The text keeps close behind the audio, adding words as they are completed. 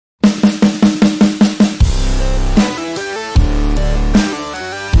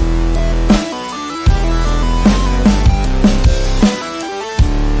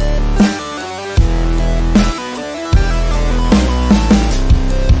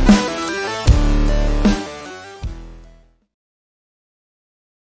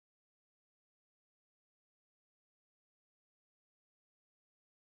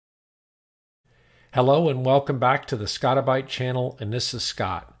Hello and welcome back to the Scotti-BYTE channel, and this is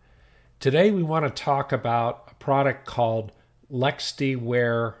Scott. Today we want to talk about a product called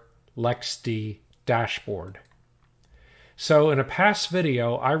LXDWare LXD Dashboard. So in a past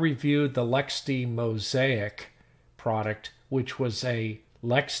video I reviewed the LXD Mosaic product, which was a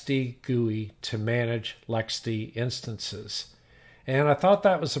LXD GUI to manage LXD instances. And I thought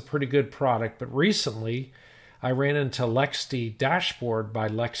that was a pretty good product, but recently I ran into LXD Dashboard by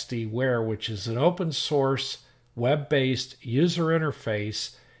LXDWare, which is an open source, web-based user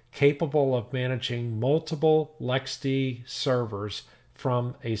interface capable of managing multiple LXD servers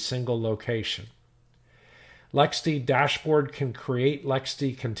from a single location. LXD Dashboard can create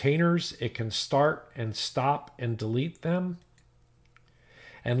LXD containers. It can start and stop and delete them.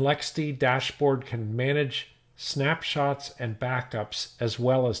 And LXD Dashboard can manage snapshots and backups, as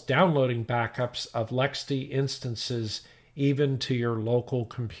well as downloading backups of LXD instances even to your local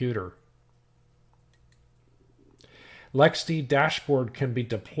computer. LXD Dashboard can be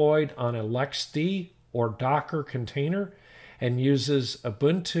deployed on a LXD or Docker container and uses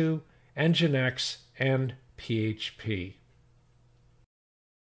Ubuntu, Nginx, and PHP.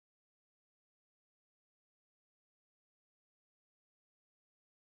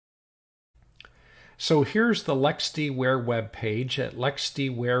 So here's the LXDWare webpage at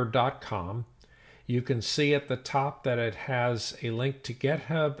lxdware.com. You can see at the top that it has a link to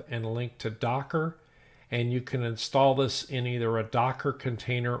GitHub and a link to Docker, and you can install this in either a Docker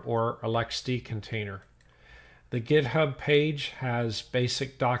container or a LXD container. The GitHub page has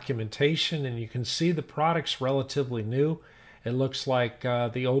basic documentation, and you can see the product's relatively new. It looks like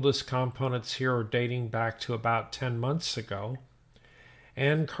the oldest components here are dating back to about 10 months ago.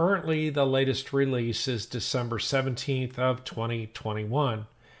 And currently the latest release is December 17th of 2021.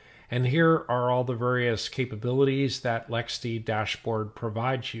 And here are all the various capabilities that LXD Dashboard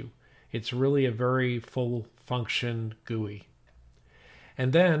provides you. It's really a very full function GUI.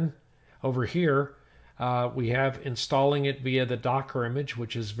 And then over here we have installing it via the Docker image,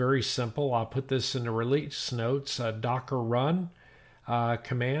 which is very simple. I'll put this in the release notes, Docker run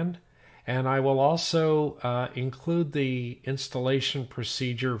command. And I will also include the installation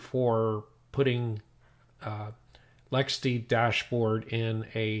procedure for putting LXD Dashboard in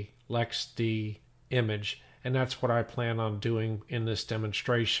a LXD image. And that's what I plan on doing in this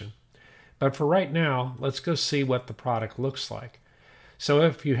demonstration. But for right now, let's go see what the product looks like. So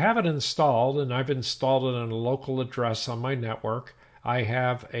if you have it installed, and I've installed it on a local address on my network, I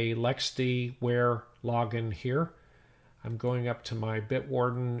have a LXDWare login here. I'm going up to my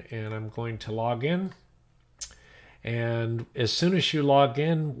Bitwarden and I'm going to log in. And as soon as you log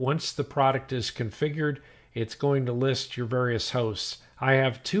in, once the product is configured, it's going to list your various hosts. I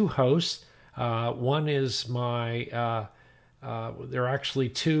have two hosts. One is my, there are actually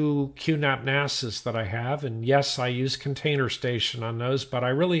two QNAP NASs that I have. And yes, I use Container Station on those, but I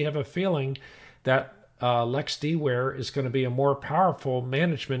really have a feeling that LXDWare is going to be a more powerful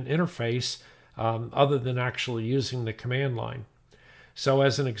management interface other than actually using the command line. So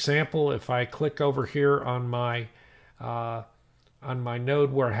as an example, if I click over here on my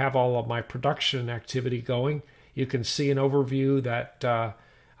node where I have all of my production activity going, you can see an overview that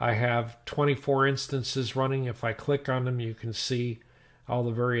I have 24 instances running. If I click on them, you can see all the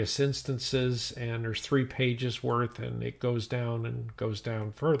various instances, and there's 3 pages worth, and it goes down and goes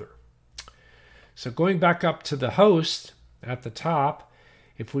down further. So going back up to the host at the top,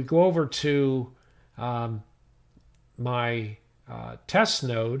 if we go over to my test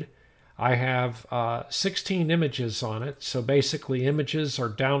node, I have 16 images on it. So basically images are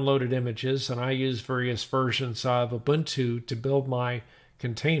downloaded images, and I use various versions of Ubuntu to build my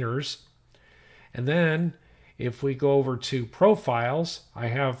containers. And then if we go over to profiles, I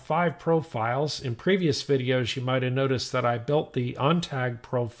have 5 profiles. In previous videos you might have noticed that I built the ONTAG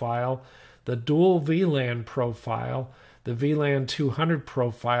profile, the dual VLAN profile, the VLAN 200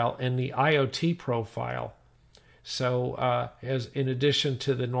 profile, and the IoT profile. So as in addition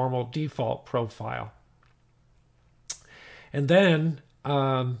to the normal default profile. And then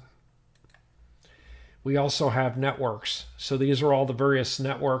we also have networks. So these are all the various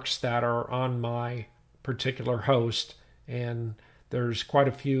networks that are on my particular host, and there's quite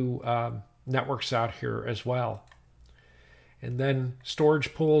a few networks out here as well. And then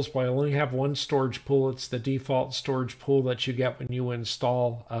storage pools, well, I only have one storage pool. It's the default storage pool that you get when you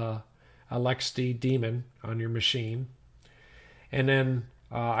install a LXD daemon on your machine. And then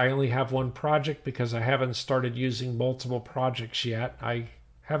I only have one project because I haven't started using multiple projects yet. I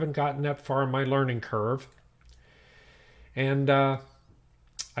haven't gotten that far in my learning curve. And I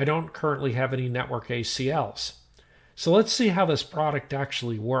don't currently have any network ACLs. So let's see how this product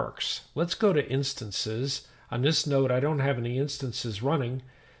actually works. Let's go to instances. On this node, I don't have any instances running,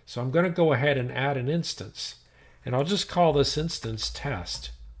 so I'm going to go ahead and add an instance. And I'll just call this instance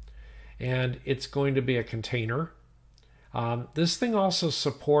test. And it's going to be a container. This thing also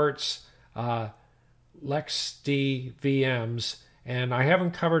supports LXD VMs, and I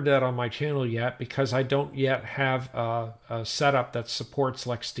haven't covered that on my channel yet because I don't yet have a setup that supports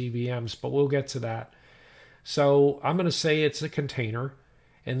LXD VMs, but we'll get to that. So I'm going to say it's a container,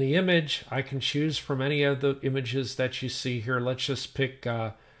 and the image I can choose from any of the images that you see here. Let's just pick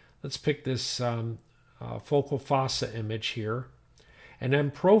this focal fossa image here, and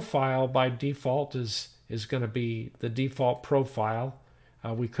then profile by default is going to be the default profile.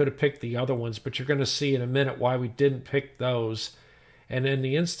 We could have picked the other ones, but you're going to see in a minute why we didn't pick those. And then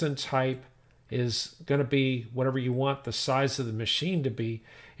the instant type is going to be whatever you want the size of the machine to be.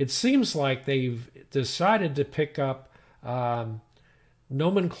 It seems like they've decided to pick up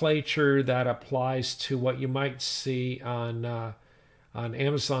nomenclature that applies to what you might see on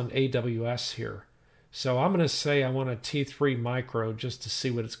Amazon AWS here. So I'm going to say I want a T3 micro just to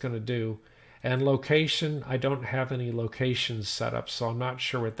see what it's going to do. And location, I don't have any locations set up, so I'm not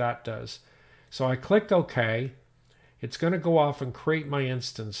sure what that does. So I click OK. It's going to go off and create my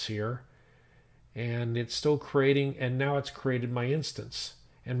instance here. And it's still creating, and now it's created my instance.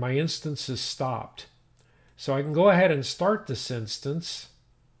 And my instance is stopped. So I can go ahead and start this instance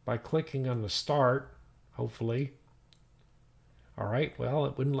by clicking on the start, hopefully. All right, well,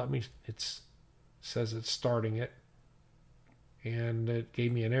 it wouldn't let me, it says it's starting it. And it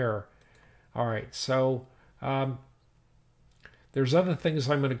gave me an error. All right, so there's other things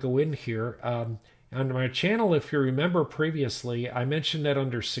I'm going to go in here. On my channel, if you remember previously, I mentioned that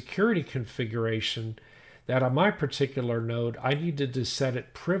under security configuration, that on my particular node, I needed to set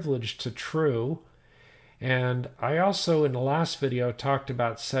it privileged to true. And I also, in the last video, talked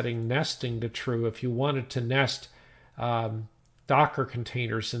about setting nesting to true if you wanted to nest Docker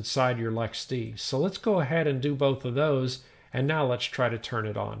containers inside your LXD. So let's go ahead and do both of those, and now let's try to turn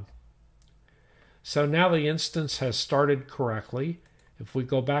it on. So now the instance has started correctly. If we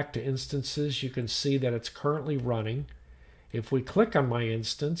go back to instances, you can see that it's currently running. If we click on my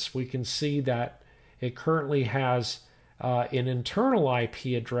instance, we can see that it currently has an internal IP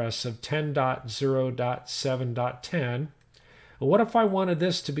address of 10.0.7.10. Well, what if I wanted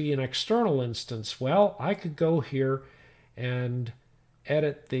this to be an external instance? Well, I could go here and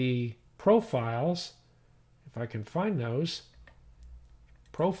edit the profiles, if I can find those,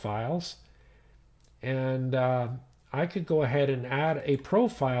 profiles, and I could go ahead and add a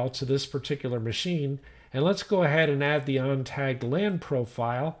profile to this particular machine. And let's go ahead and add the untagged LAN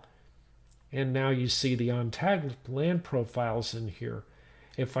profile. And now you see the untagged LAN profiles in here.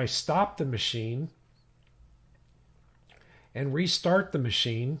 If I stop the machine and restart the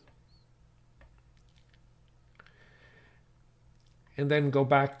machine, and then go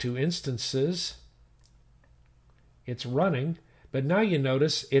back to instances, it's running. But now you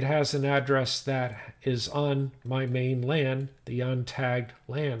notice it has an address that is on my main LAN, the untagged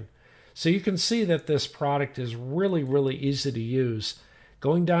LAN. So you can see that this product is really, really easy to use.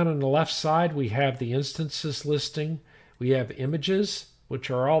 Going down on the left side, we have the instances listing. We have images, which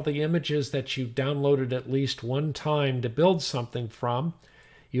are all the images that you've downloaded at least one time to build something from.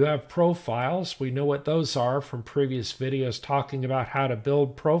 You have profiles. We know what those are from previous videos talking about how to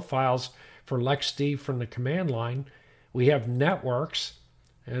build profiles for LXD from the command line. We have networks.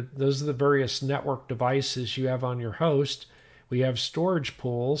 Those are the various network devices you have on your host. We have storage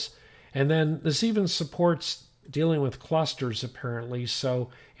pools. And then this even supports dealing with clusters, apparently. So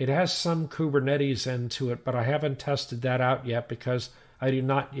it has some Kubernetes end to it, but I haven't tested that out yet because I do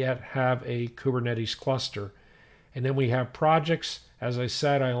not yet have a Kubernetes cluster. And then we have projects. As I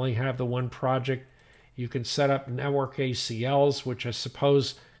said, I only have the one project. You can set up network ACLs, which I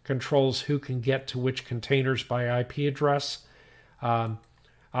suppose controls who can get to which containers by IP address.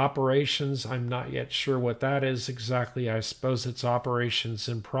 Operations, I'm not yet sure what that is exactly. I suppose it's operations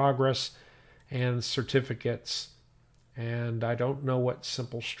in progress. And certificates. And I don't know what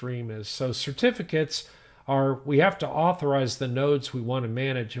simple stream is. So certificates are, we have to authorize the nodes we want to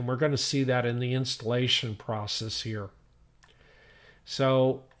manage, and we're going to see that in the installation process here.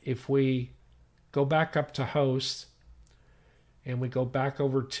 So if we go back up to host, and we go back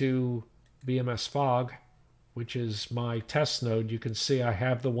over to BMS Fog, which is my test node, you can see I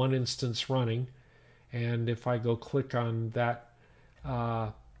have the one instance running. And if I go click on that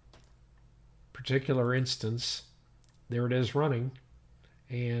particular instance, there it is running.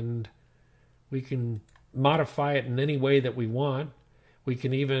 And we can modify it in any way that we want. We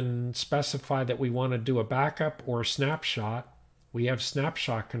can even specify that we want to do a backup or a snapshot. We have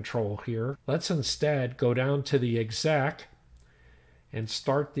snapshot control here. Let's instead go down to the exec and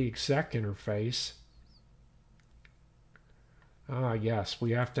start the exec interface. Yes,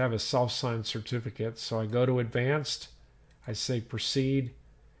 we have to have a self-signed certificate. So I go to advanced, I say proceed,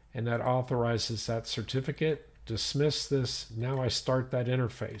 and that authorizes that certificate. Dismiss this. Now I start that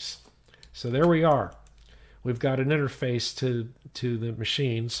interface. So there we are. We've got an interface to the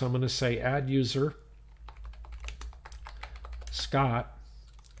machine. So I'm going to say add user, Scott,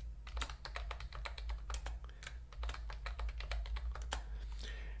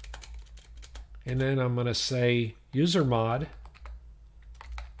 and then I'm going to say user mod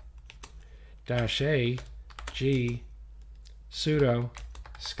 -a g sudo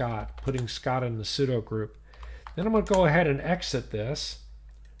Scott, putting Scott in the sudo group. Then I'm going to go ahead and exit this,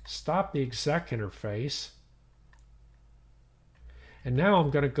 stop the exec interface, and now I'm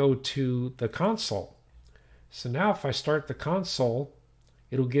going to go to the console. So now if I start the console,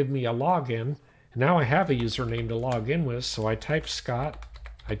 it'll give me a login. And now I have a username to log in with, so I type Scott,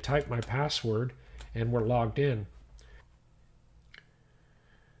 I type my password, and we're logged in.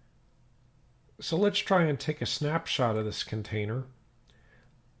 So let's try and take a snapshot of this container.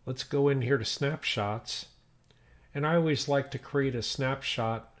 Let's go in here to snapshots. And I always like to create a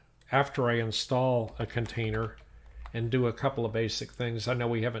snapshot after I install a container and do a couple of basic things. I know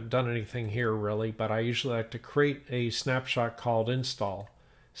we haven't done anything here really, but I usually like to create a snapshot called install.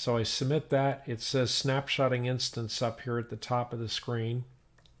 So I submit that. It says snapshotting instance up here at the top of the screen,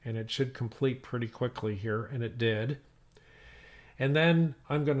 and it should complete pretty quickly here, and it did. And then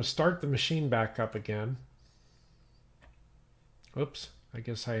I'm going to start the machine back up again. Oops, I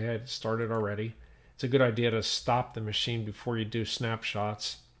guess I had started already. It's a good idea to stop the machine before you do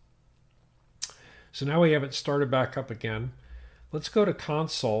snapshots. So now we have it started back up again. Let's go to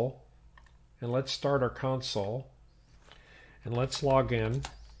console, and let's start our console, and let's log in.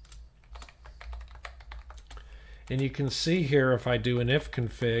 And you can see here, if I do an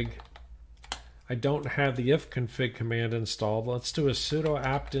ifconfig, I don't have the ifconfig command installed. Let's do a sudo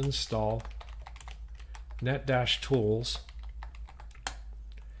apt install net-tools.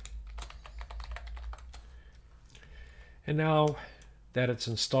 And now that it's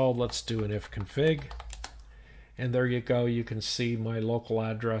installed, let's do an ifconfig. And there you go. You can see my local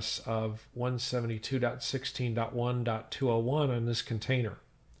address of 172.16.1.201 on this container.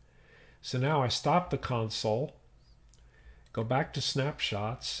 So now I stop the console, go back to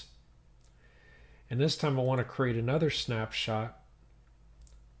snapshots, and this time I want to create another snapshot,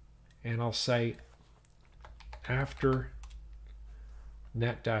 and I'll say after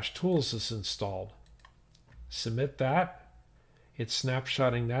net-tools is installed. Submit that. It's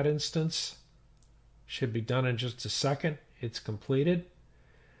snapshotting that instance. Should be done in just a second. It's completed.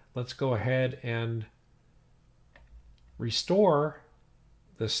 Let's go ahead and restore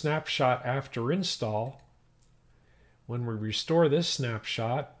the snapshot after install. When we restore this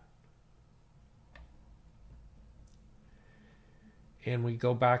snapshot and we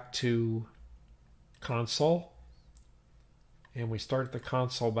go back to console and we start the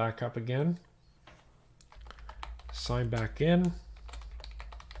console back up again, sign back in.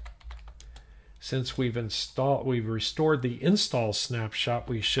 Since we've restored the install snapshot,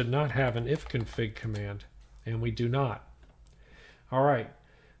 we should not have an ifconfig command, and we do not. All right,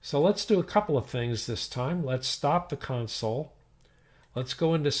 so let's do a couple of things this time. Let's stop the console. Let's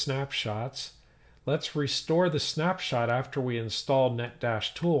go into snapshots. Let's restore the snapshot after we install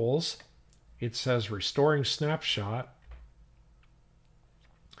net-tools. It says restoring snapshot.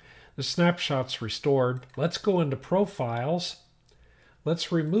 The snapshot's restored. Let's go into profiles.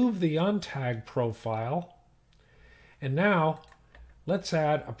 Let's remove the untag profile. And now let's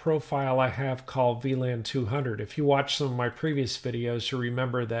add a profile I have called VLAN 200. If you watch some of my previous videos, you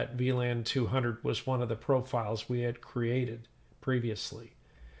remember that VLAN 200 was one of the profiles we had created previously.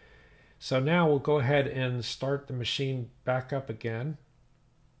 So now we'll go ahead and start the machine back up again.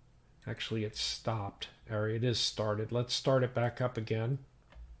 Actually, it's stopped. Or it is started. Let's start it back up again.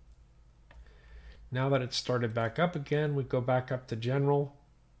 Now that it's started back up again, we go back up to General.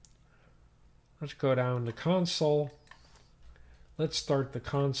 Let's go down to Console. Let's start the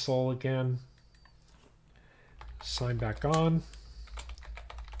console again. Sign back on.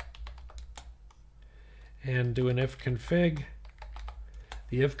 And do an ifconfig.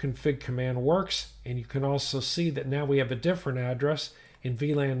 The ifconfig command works, and you can also see that now we have a different address in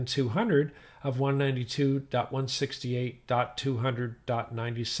VLAN 200 of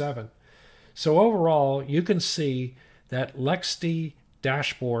 192.168.200.97. So overall, you can see that LXD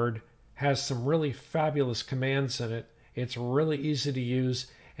Dashboard has some really fabulous commands in it, It's really easy to use,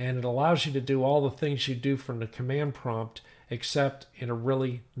 and it allows you to do all the things you do from the command prompt, except in a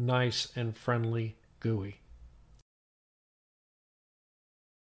really nice and friendly GUI.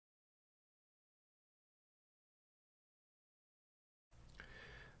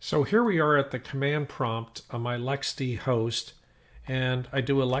 So here we are at the command prompt on my LXD host, and I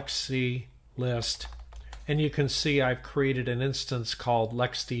do a LXD list, and you can see I've created an instance called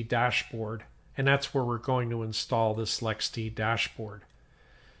LXD Dashboard, and that's where we're going to install this LXD Dashboard.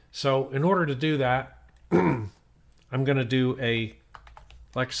 So in order to do that, I'm going to do a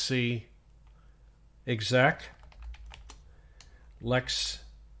LXD exec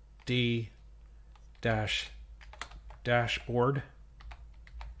LXD dashboard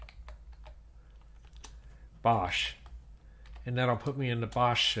Bosh, and that'll put me in the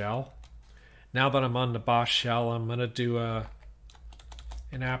Bosh shell. Now that I'm on the Bosh shell, I'm going to do an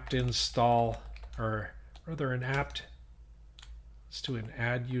apt install, or rather an apt, let's do an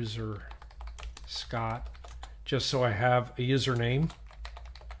add user Scott, just so I have a username.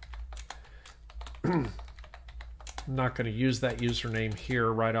 I'm not going to use that username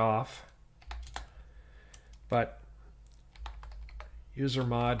here right off, but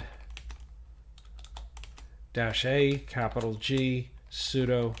usermod -a capital G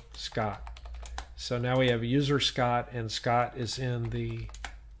sudo Scott. So now we have user Scott, and Scott is in the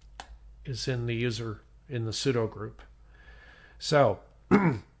user in the sudo group. So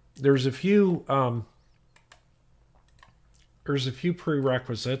there's a few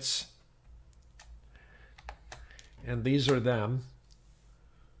prerequisites, and these are them.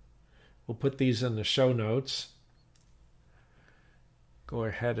 We'll put these in the show notes. Go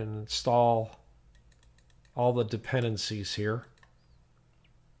ahead and install all the dependencies here.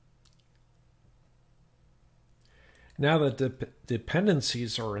 Now that the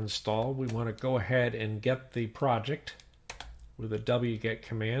dependencies are installed, we want to go ahead and get the project with a wget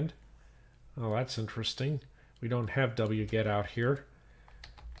command. Oh, that's interesting. We don't have wget out here.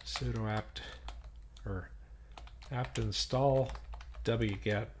 Sudo apt or apt install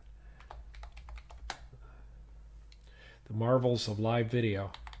wget. The marvels of live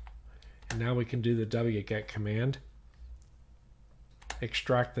video. And now we can do the wget command.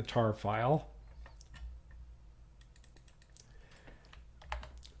 Extract the tar file.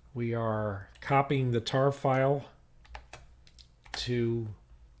 We are copying the tar file to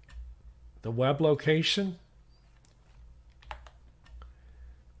the web location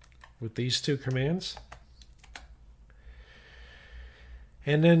with these two commands.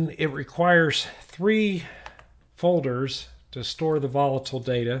 And then it requires 3 folders to store the volatile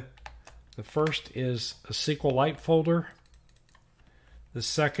data. The first is a SQLite folder. The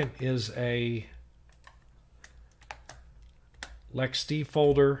second is a LXD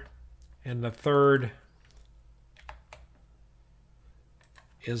folder. And the third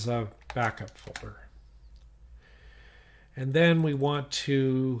is a backup folder. And then we want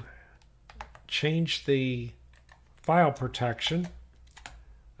to change the file protection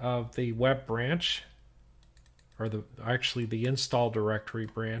of the web branch, or actually the install directory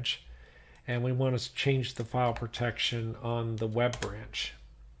branch, and we want to change the file protection on the web branch.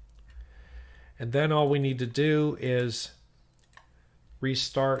 And then all we need to do is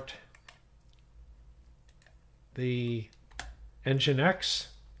restart the Nginx,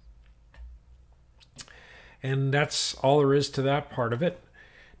 and that's all there is to that part of it.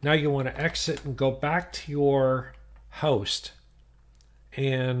 Now you want to exit and go back to your host,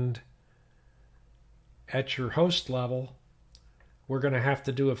 and at your host level we're going to have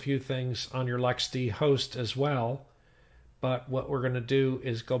to do a few things on your LXD host as well, but what we're going to do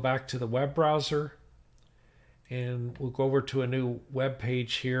is go back to the web browser, and we'll go over to a new web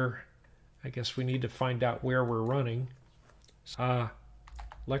page here. I guess we need to find out where we're running.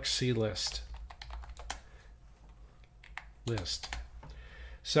 LXD list.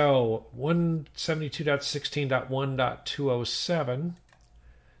 So 172.16.1.207.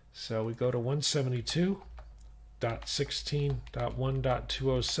 So we go to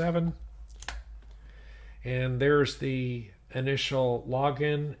 172.16.1.207, and there's the initial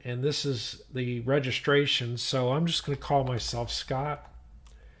login, and this is the registration. So I'm just going to call myself Scott.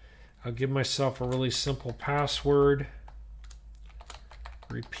 I'll give myself a really simple password,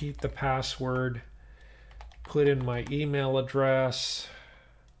 repeat the password, put in my email address,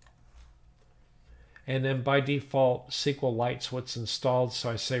 and then by default SQLite's what's installed,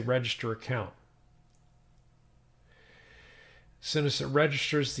 so I say register account. As soon as it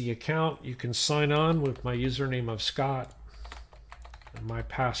registers the account, you can sign on with my username of Scott and my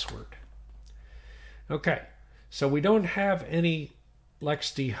password. Okay, so we don't have any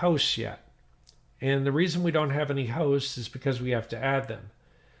LXD hosts yet, And the reason we don't have any hosts is because we have to add them.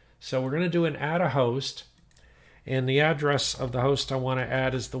 So we're going to do an add a host. And the address of the host I want to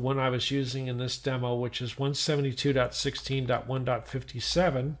add is the one I was using in this demo, which is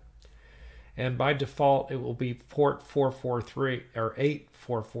 172.16.1.57. And by default, it will be port 443 or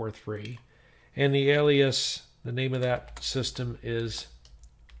 8443. And the alias, the name of that system is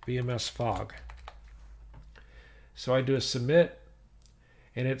VMS Fog. So I do a submit,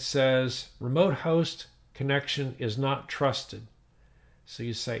 and it says remote host connection is not trusted. So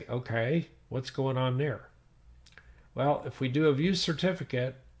you say, okay, what's going on there? Well, if we do a view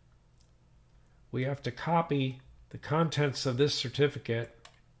certificate, we have to copy the contents of this certificate,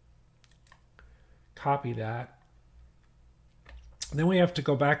 copy that. And then we have to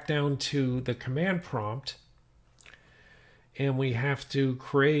go back down to the command prompt, and we have to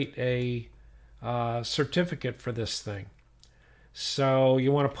create a certificate for this thing. So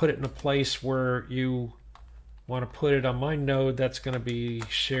you want to put it in a place where you want to put it. On my node, that's going to be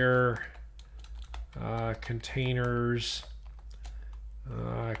share containers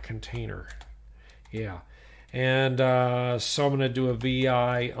container. Yeah. And so I'm going to do a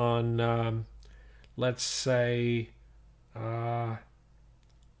VI on, let's say,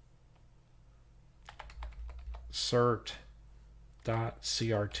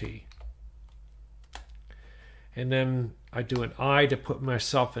 cert.crt. And then I do an I to put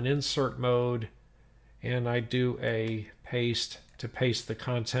myself in insert mode, and I do a paste to paste the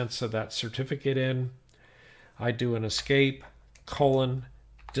contents of that certificate in. I do an escape, colon,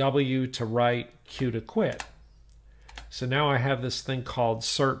 W to write, Q to quit. So now I have this thing called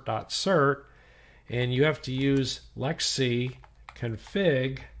cert.cert, and you have to use LXC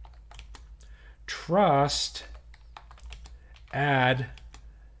config trust add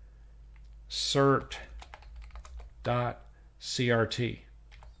cert.crt.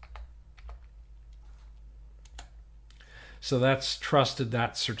 So that's trusted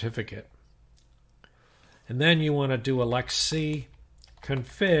that certificate. And then you want to do a LXC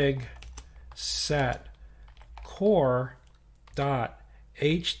config set core dot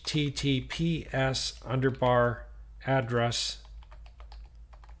https underbar address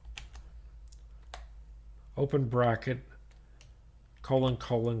open bracket colon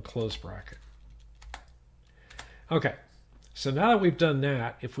colon close bracket. Okay, so now that we've done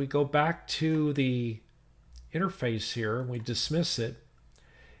that, if we go back to the interface here, we dismiss it,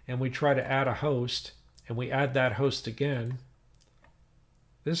 and we try to add a host, and we add that host again,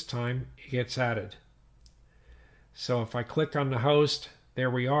 this time it gets added. So if I click on the host, there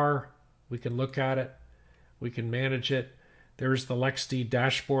we are. We can look at it. We can manage it. There's the LXD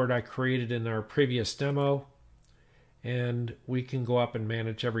dashboard I created in our previous demo, and we can go up and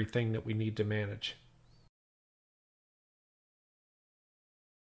manage everything that we need to manage.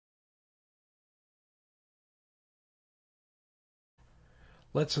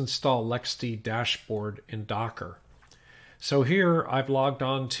 Let's install LXD Dashboard in Docker. So here I've logged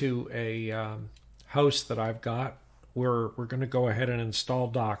on to a host that I've got. We're going to go ahead and install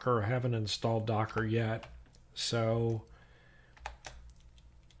Docker. I haven't installed Docker yet. So,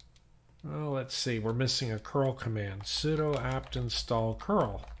 well, let's see. We're missing a curl command. Sudo apt install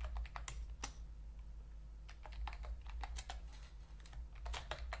curl.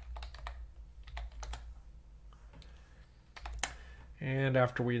 And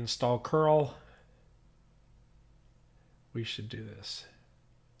after we install curl, we should do this.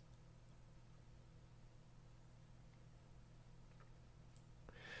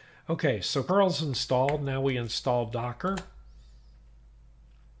 Okay, so curl's installed. Now we install Docker.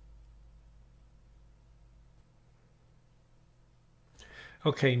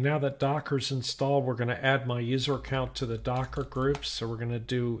 Okay, now that Docker's installed, we're going to add my user account to the Docker group. So we're going to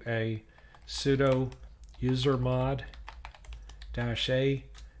do a sudo usermod -a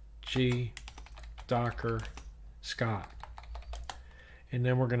g docker scott, and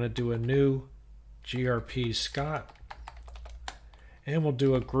then we're going to do a new grp scott, and we'll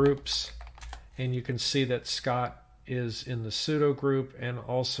do a groups, and you can see that Scott is in the sudo group and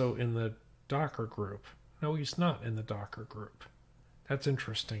also in the Docker group. No, he's not in the Docker group. That's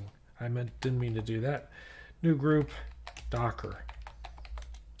interesting. I didn't mean to do that. New group, Docker,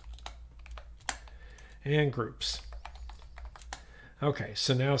 and groups. Okay,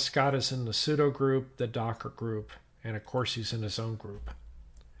 so now Scott is in the sudo group, the Docker group, and of course he's in his own group.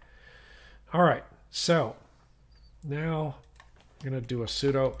 All right, so now I'm going to do a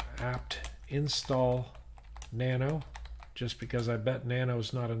sudo apt install nano, just because I bet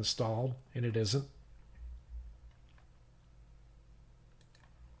nano's not installed, and it isn't.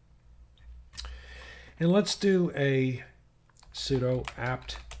 And let's do a sudo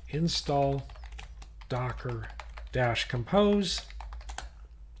apt install docker-compose.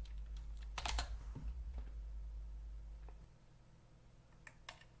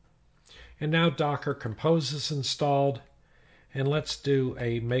 And now Docker Compose is installed. And let's do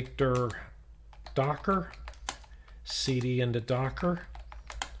a make dir docker, cd into docker.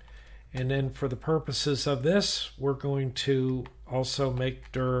 And then for the purposes of this, we're going to also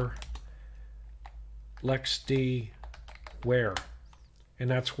make dir LXDWare. And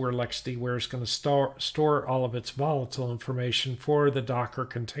that's where LXDWare is going to store all of its volatile information for the Docker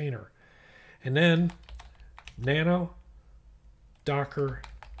container. And then nano docker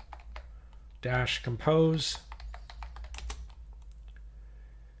 -compose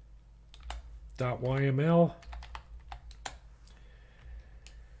 .yml,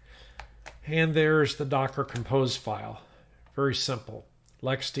 and there's the Docker Compose file. Very simple.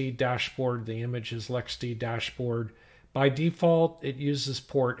 LXD Dashboard, the image is LXD Dashboard. By default, it uses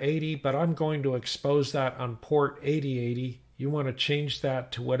port 80, but I'm going to expose that on port 8080. You want to change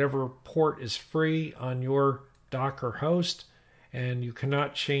that to whatever port is free on your Docker host, and you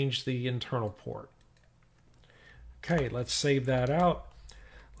cannot change the internal port. Okay, let's save that out.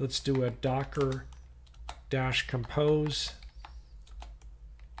 Let's do a docker-compose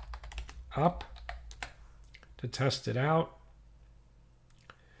up to test it out.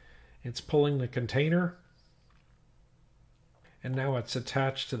 It's pulling the container, and now it's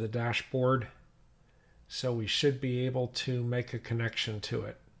attached to the dashboard, so we should be able to make a connection to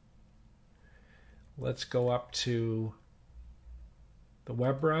it. Let's go up to the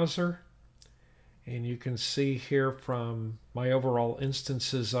web browser, and you can see here from my overall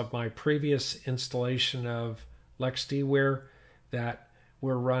instances of my previous installation of LXDWare that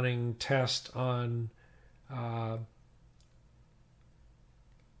we're running test on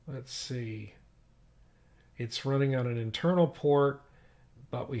let's see, it's running on an internal port,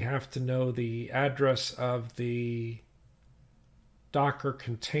 but we have to know the address of the Docker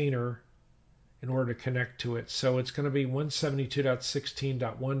container in order to connect to it. So it's going to be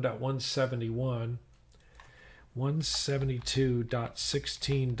 172.16.1.171,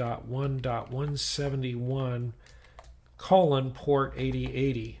 172.16.1.171 port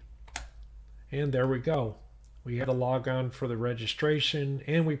 8080. And there we go. We have the logon for the registration,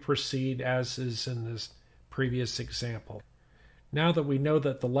 and we proceed as is in this previous example. Now that we know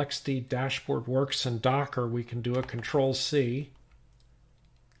that the LXD dashboard works in Docker, we can do a Control-C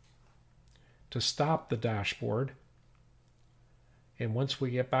to stop the dashboard. And once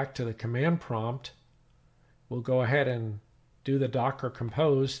we get back to the command prompt, we'll go ahead and do the Docker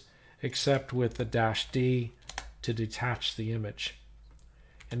Compose, except with the -D to detach the image.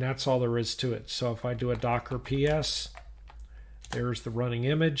 And that's all there is to it. So if I do a Docker PS, there's the running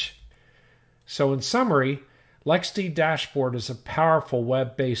image. So in summary, LXD Dashboard is a powerful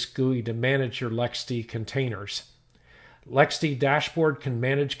web-based GUI to manage your LXD containers. LXD Dashboard can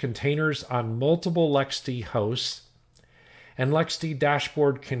manage containers on multiple LXD hosts, and LXD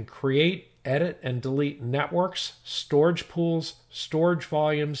Dashboard can create, edit, and delete networks, storage pools, storage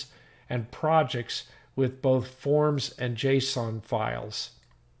volumes, and projects with both forms and JSON files.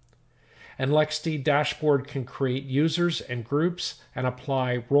 And LXD Dashboard can create users and groups and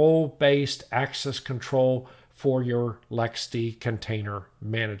apply role-based access control for your LXD container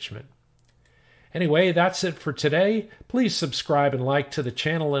management. Anyway, that's it for today. Please subscribe and like to the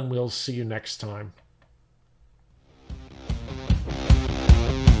channel, and we'll see you next time.